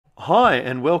Hi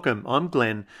and welcome, I'm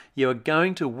Glenn. You are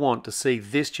going to want to see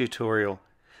this tutorial.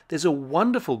 There's a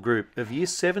wonderful group of Year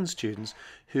 7 students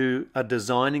who are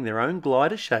designing their own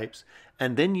glider shapes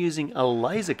and then using a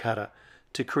laser cutter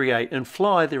to create and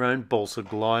fly their own balsa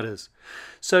gliders.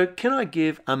 So can I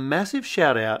give a massive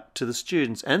shout out to the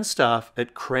students and staff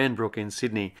at Cranbrook in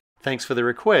Sydney. Thanks for the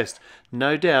request.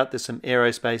 No doubt there's some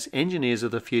aerospace engineers of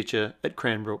the future at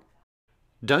Cranbrook.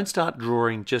 Don't start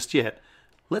drawing just yet.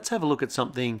 Let's have a look at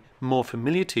something more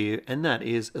familiar to you, and that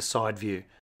is a side view.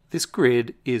 This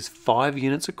grid is 5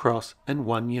 units across and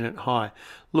 1 unit high.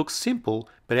 Looks simple,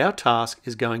 but our task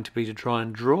is going to be to try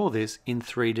and draw this in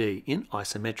 3D, in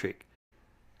isometric.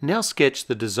 Now sketch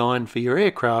the design for your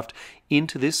aircraft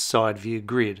into this side view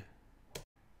grid.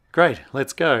 Great,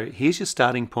 let's go. Here's your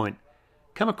starting point.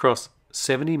 Come across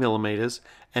 70 millimeters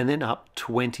and then up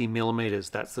 20 millimeters.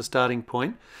 That's the starting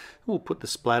point. We'll put the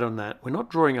splat on that. We're not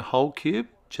drawing a whole cube,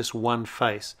 just one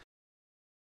face.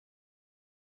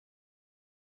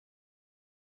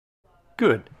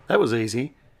 Good, that was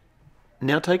easy.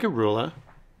 Now take a ruler,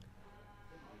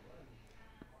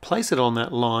 place it on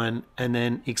that line and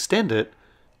then extend it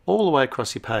all the way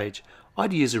across your page.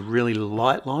 I'd use a really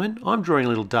light line. I'm drawing a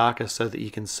little darker so that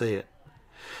you can see it.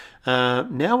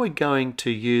 Now we're going to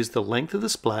use the length of the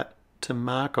splat to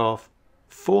mark off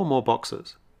 4 more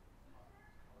boxes.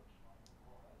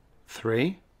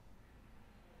 3,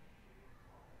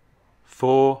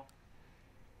 4,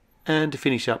 and to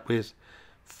finish up with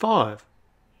 5.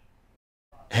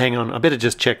 Hang on, I better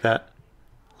just check that.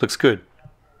 Looks good.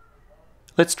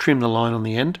 Let's trim the line on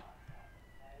the end,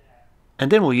 and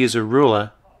then we'll use a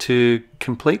ruler to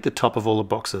complete the top of all the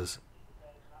boxes.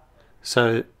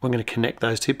 So we're going to connect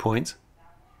those 2 points.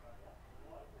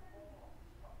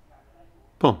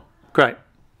 Boom, great.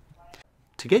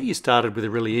 To get you started with a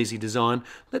really easy design,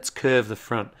 let's curve the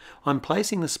front. I'm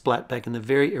placing the splat back in the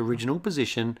very original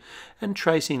position and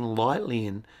tracing lightly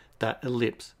in that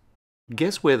ellipse.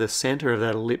 Guess where the center of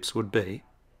that ellipse would be,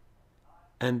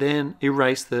 and then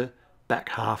erase the back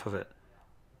half of it.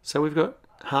 So we've got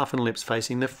half an ellipse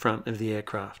facing the front of the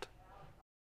aircraft.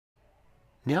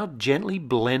 Now gently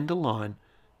blend a line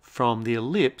from the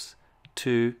ellipse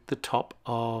to the top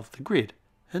of the grid.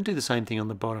 And do the same thing on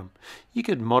the bottom. You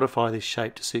could modify this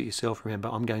shape to suit yourself. Remember,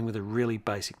 I'm going with a really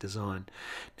basic design.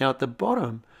 Now at the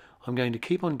bottom, I'm going to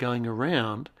keep on going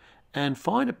around and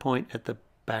find a point at the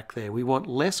back there. We want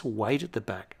less weight at the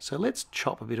back. So let's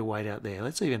chop a bit of weight out there.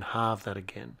 Let's even halve that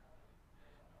again.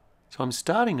 So I'm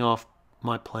starting off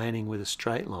my planning with a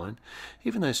straight line.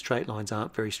 Even though straight lines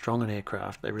aren't very strong in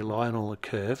aircraft, they rely on all the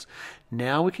curves.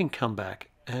 Now we can come back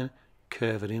and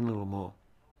curve it in a little more.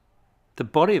 The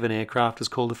body of an aircraft is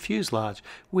called a fuselage.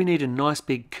 We need a nice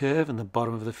big curve in the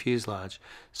bottom of the fuselage.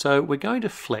 So we're going to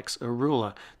flex a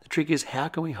ruler. The trick is, how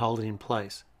can we hold it in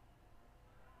place?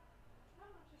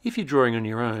 If you're drawing on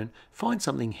your own, find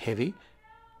something heavy,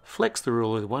 flex the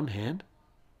ruler with one hand,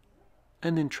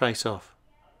 and then trace off.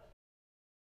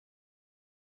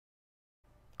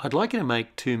 I'd like you to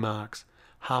make 2 marks,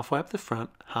 halfway up the front,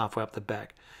 halfway up the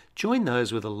back. Join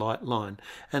those with a light line,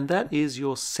 and that is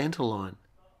your center line.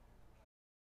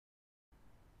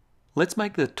 Let's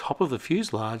make the top of the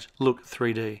fuselage look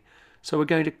 3D. So we're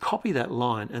going to copy that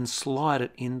line and slide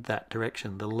it in that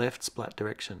direction, the left splat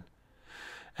direction.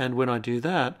 And when I do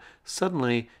that,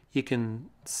 suddenly you can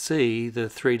see the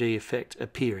 3D effect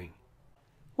appearing.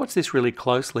 Watch this really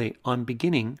closely. I'm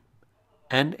beginning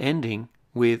and ending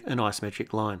with an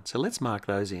isometric line. So let's mark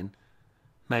those in.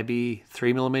 Maybe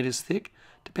 3 millimeters thick,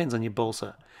 depends on your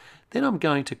balsa. Then I'm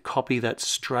going to copy that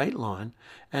straight line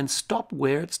and stop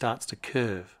where it starts to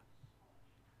curve.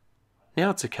 Now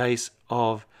it's a case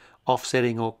of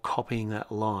offsetting or copying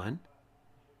that line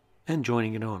and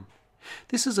joining it on.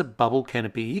 This is a bubble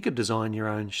canopy. You could design your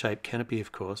own shape canopy,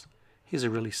 of course. Here's a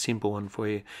really simple one for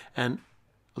you. And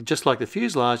just like the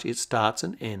fuselage, it starts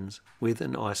and ends with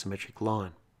an isometric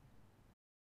line.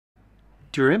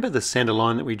 Do you remember the center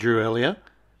line that we drew earlier?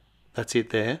 That's it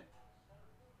there.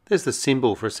 There's the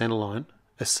symbol for a center line,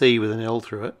 a C with an L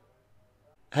through it.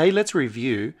 Hey, let's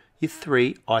review your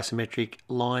 3 isometric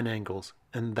line angles,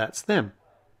 and that's them.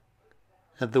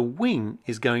 Now the wing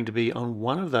is going to be on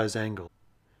one of those angles.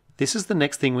 This is the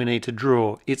next thing we need to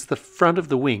draw. It's the front of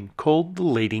the wing, called the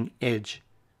leading edge.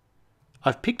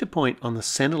 I've picked a point on the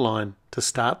center line to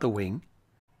start the wing.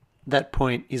 That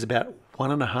point is about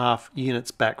 1.5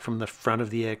 units back from the front of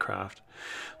the aircraft.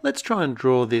 Let's try and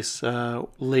draw this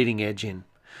leading edge in.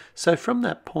 So from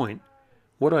that point,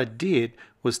 what I did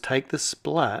was take the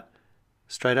splat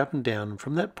straight up and down, and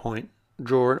from that point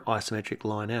draw an isometric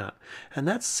line out, and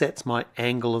that sets my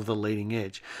angle of the leading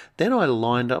edge. Then I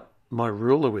lined up my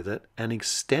ruler with it and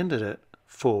extended it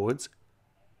forwards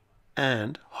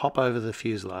and hop over the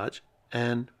fuselage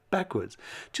and backwards.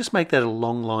 Just make that a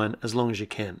long line as long as you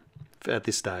can at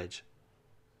this stage.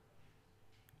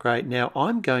 Great, now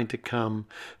I'm going to come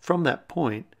from that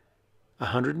point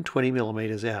 120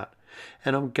 millimeters out,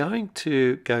 and I'm going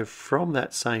to go from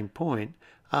that same point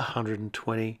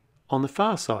 120 on the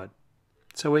far side.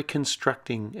 So we're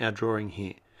constructing our drawing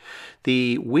here.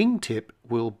 The wingtip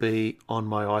will be on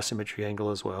my isometric angle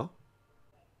as well.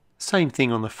 Same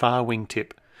thing on the far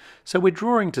wingtip. So we're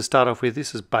drawing, to start off with,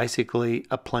 this is basically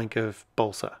a plank of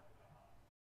balsa.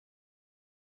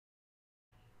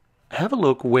 Have a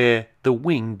look where the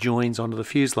wing joins onto the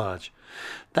fuselage.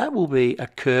 That will be a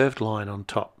curved line on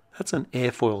top. That's an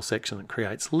airfoil section that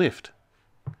creates lift.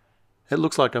 It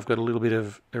looks like I've got a little bit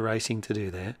of erasing to do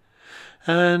there.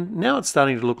 And now it's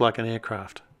starting to look like an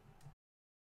aircraft.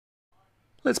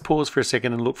 Let's pause for a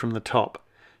second and look from the top.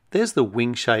 There's the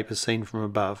wing shape as seen from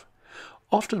above.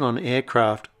 Often on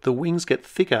aircraft, the wings get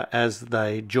thicker as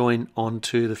they join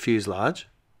onto the fuselage.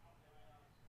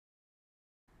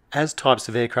 As types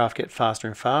of aircraft get faster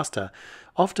and faster,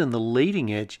 often the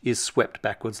leading edge is swept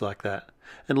backwards like that.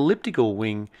 An elliptical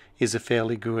wing is a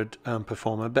fairly good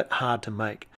performer, but hard to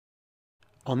make.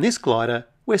 On this glider,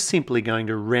 we're simply going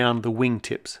to round the wing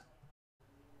tips.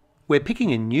 We're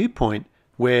picking a new point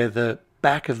where the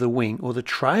back of the wing or the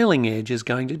trailing edge is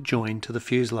going to join to the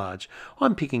fuselage.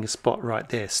 I'm picking a spot right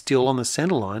there, still on the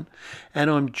center line, and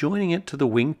I'm joining it to the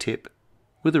wing tip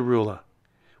with a ruler.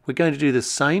 We're going to do the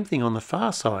same thing on the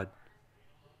far side.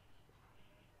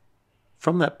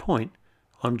 From that point,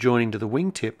 I'm joining to the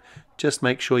wingtip. Just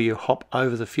make sure you hop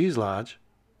over the fuselage.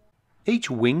 Each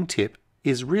wingtip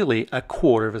is really a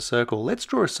quarter of a circle. Let's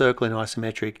draw a circle in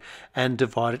isometric and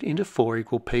divide it into 4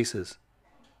 equal pieces.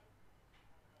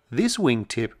 This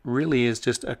wingtip really is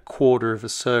just a quarter of a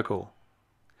circle.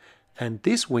 And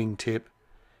this wingtip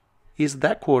is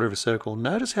that quarter of a circle.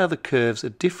 Notice how the curves are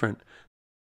different.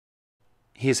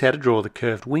 Here's how to draw the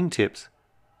curved wingtips.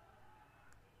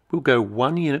 We'll go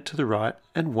 1 unit to the right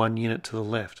and 1 unit to the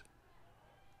left.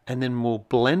 And then we'll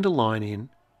blend a line in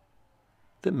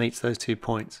that meets those 2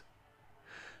 points.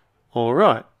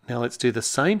 Alright, now let's do the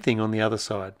same thing on the other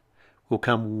side. We'll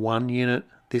come 1 unit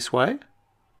this way.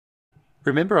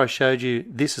 Remember I showed you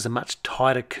this is a much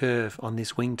tighter curve on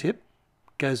this wingtip.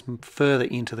 Goes further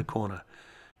into the corner.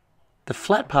 The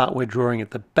flat part we're drawing at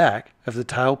the back of the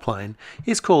tailplane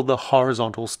is called the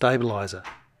horizontal stabilizer.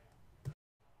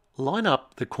 Line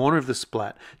up the corner of the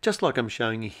splat, just like I'm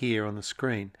showing you here on the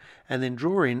screen, and then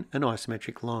draw in an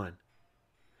isometric line.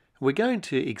 We're going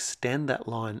to extend that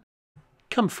line.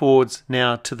 Come forwards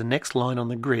now to the next line on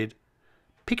the grid,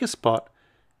 pick a spot,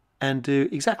 and do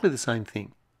exactly the same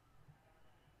thing.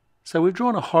 So we've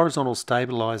drawn a horizontal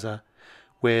stabilizer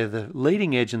where the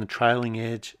leading edge and the trailing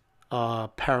edge are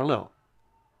parallel.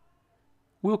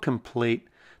 We'll complete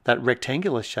that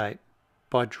rectangular shape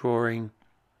by drawing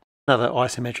another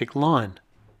isometric line.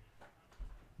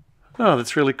 Oh,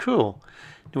 that's really cool.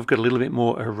 We've got a little bit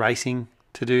more erasing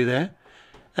to do there.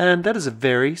 And that is a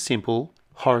very simple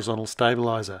horizontal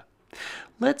stabilizer.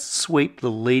 Let's sweep the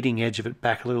leading edge of it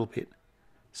back a little bit.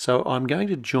 So I'm going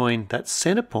to join that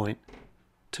center point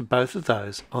to both of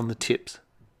those on the tips.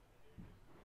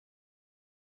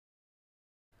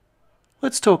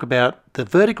 Let's talk about the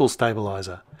vertical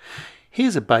stabilizer.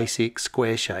 Here's a basic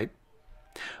square shape.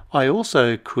 I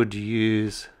also could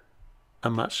use a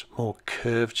much more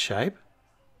curved shape,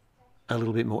 a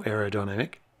little bit more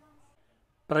aerodynamic.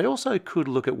 But I also could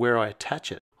look at where I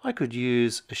attach it. I could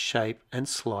use a shape and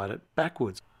slide it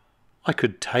backwards. I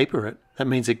could taper it. That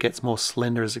means it gets more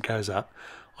slender as it goes up.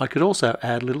 I could also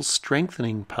add little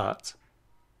strengthening parts.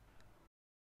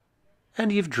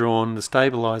 And you've drawn the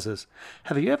stabilizers.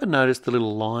 Have you ever noticed the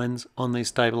little lines on these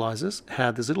stabilizers?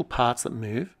 How there's little parts that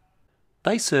move?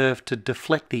 They serve to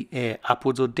deflect the air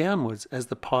upwards or downwards as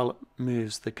the pilot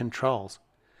moves the controls.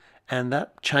 And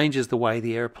that changes the way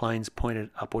the airplane's pointed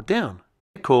up or down.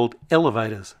 They're called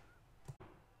elevators.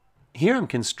 Here I'm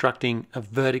constructing a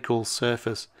vertical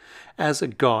surface as a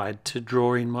guide to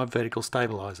draw in my vertical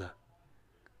stabilizer.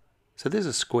 So there's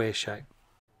a square shape.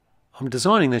 I'm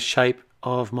designing the shape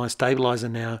of my stabilizer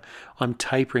now. I'm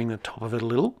tapering the top of it a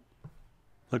little.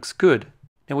 Looks good.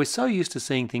 Now we're so used to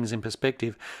seeing things in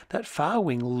perspective, that far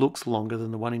wing looks longer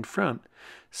than the one in front.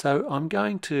 So I'm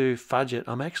going to fudge it.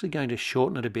 I'm actually going to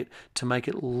shorten it a bit to make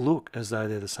it look as though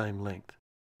they're the same length.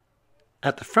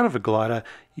 At the front of a glider,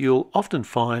 you'll often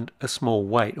find a small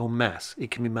weight or mass. It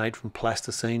can be made from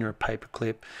plasticine or a paper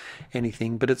clip,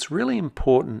 anything, but it's really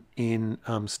important in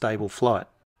stable flight.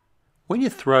 When you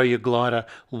throw your glider,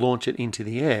 launch it into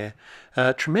the air,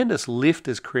 a tremendous lift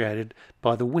is created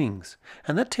by the wings,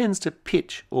 and that tends to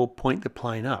pitch or point the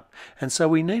plane up, and so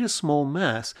we need a small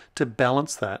mass to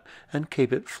balance that and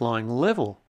keep it flying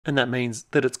level, and that means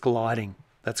that it's gliding.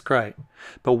 That's great.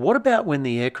 But what about when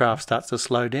the aircraft starts to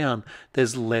slow down?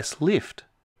 There's less lift,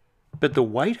 but the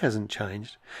weight hasn't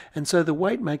changed, and so the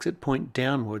weight makes it point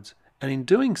downwards, and in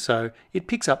doing so, it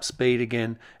picks up speed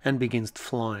again and begins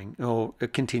flying, or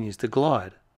it continues to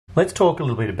glide. Let's talk a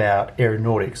little bit about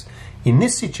aeronautics. In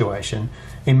this situation,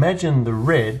 imagine the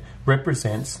red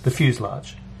represents the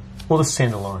fuselage, or the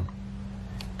centre line,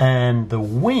 and the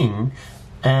wing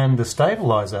and the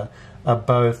stabiliser are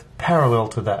both parallel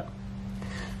to that.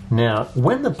 Now,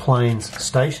 when the plane's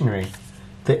stationary,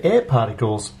 the air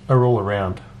particles are all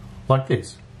around, like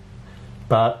this.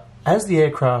 But as the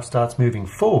aircraft starts moving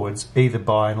forwards, either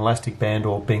by an elastic band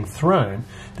or being thrown,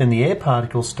 then the air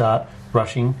particles start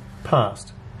rushing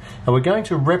past. And we're going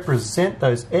to represent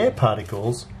those air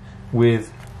particles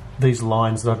with these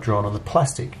lines that I've drawn on the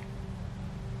plastic.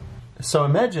 So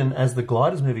imagine as the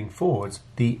glider's moving forwards,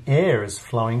 the air is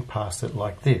flowing past it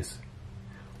like this.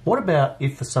 What about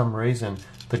if for some reason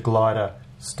the glider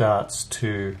starts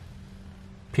to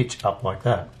pitch up like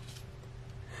that?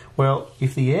 Well,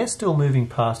 if the air's still moving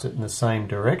past it in the same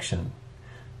direction,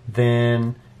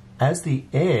 then as the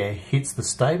air hits the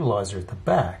stabiliser at the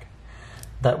back,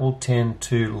 that will tend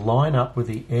to line up with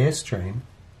the airstream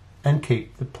and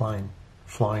keep the plane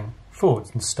flying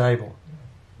forwards and stable.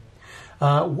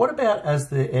 What about as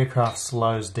the aircraft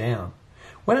slows down?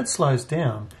 When it slows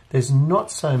down, there's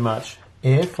not so much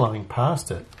air flowing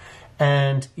past it,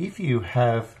 and if you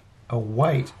have a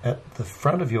weight at the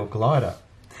front of your glider,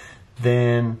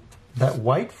 then that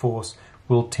weight force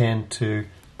will tend to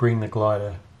bring the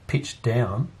glider pitched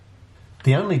down.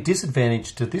 The only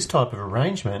disadvantage to this type of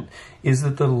arrangement is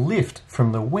that the lift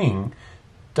from the wing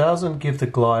doesn't give the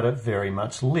glider very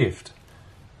much lift,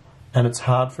 and it's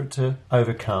hard for it to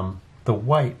overcome the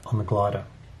weight on the glider.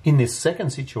 In this second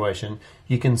situation,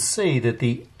 you can see that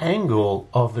the angle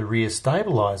of the rear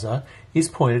stabiliser is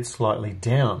pointed slightly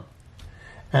down,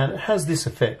 and it has this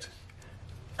effect.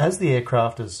 As the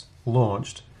aircraft is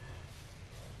launched,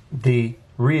 the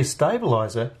rear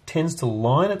stabiliser tends to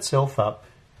line itself up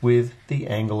with the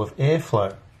angle of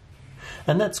airflow.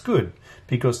 And that's good,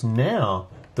 because now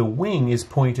the wing is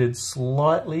pointed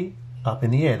slightly up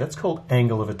in the air. That's called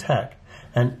angle of attack.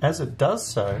 And as it does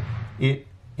so, it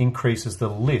increases the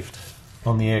lift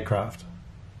on the aircraft.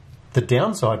 The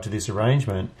downside to this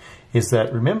arrangement is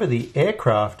that, remember, the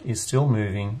aircraft is still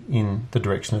moving in the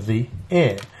direction of the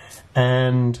air.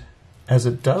 And as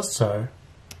it does so,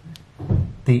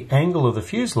 the angle of the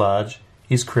fuselage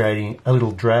is creating a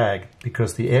little drag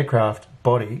because the aircraft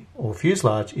body or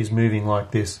fuselage is moving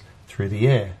like this through the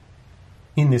air.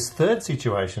 In this third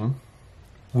situation,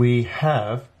 we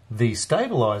have the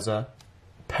stabiliser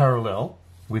parallel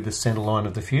with the centre line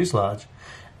of the fuselage,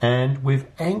 and we've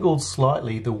angled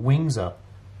slightly the wings up.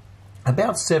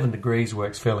 About 7 degrees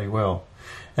works fairly well,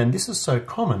 and this is so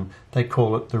common they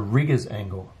call it the rigger's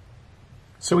angle.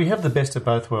 So we have the best of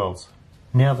both worlds.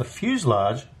 Now the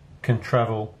fuselage can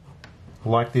travel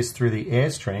like this through the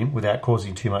airstream without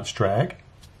causing too much drag.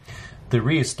 The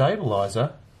rear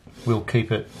stabiliser will keep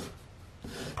it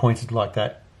pointed like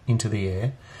that into the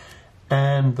air,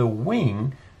 and the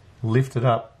wing, lifted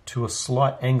up to a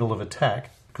slight angle of attack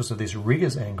because of this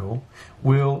rigger's angle,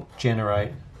 will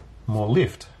generate more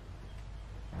lift.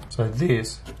 So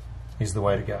this is the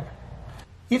way to go.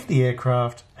 If the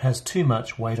aircraft has too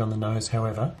much weight on the nose,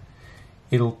 however,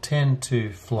 it'll tend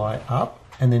to fly up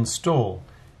and then stall,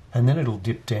 and then it'll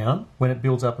dip down. When it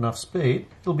builds up enough speed,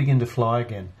 it'll begin to fly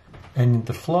again, and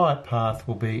the flight path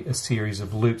will be a series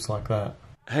of loops like that.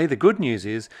 Hey, the good news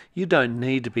is you don't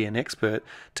need to be an expert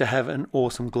to have an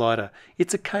awesome glider.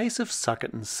 It's a case of suck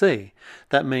it and see.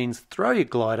 That means throw your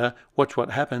glider, watch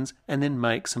what happens, and then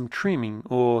make some trimming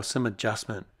or some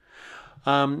adjustment.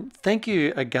 Thank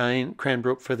you again,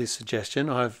 Cranbrook, for this suggestion.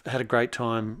 I've had a great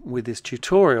time with this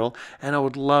tutorial, and I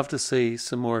would love to see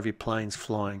some more of your planes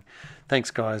flying.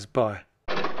 Thanks, guys. Bye.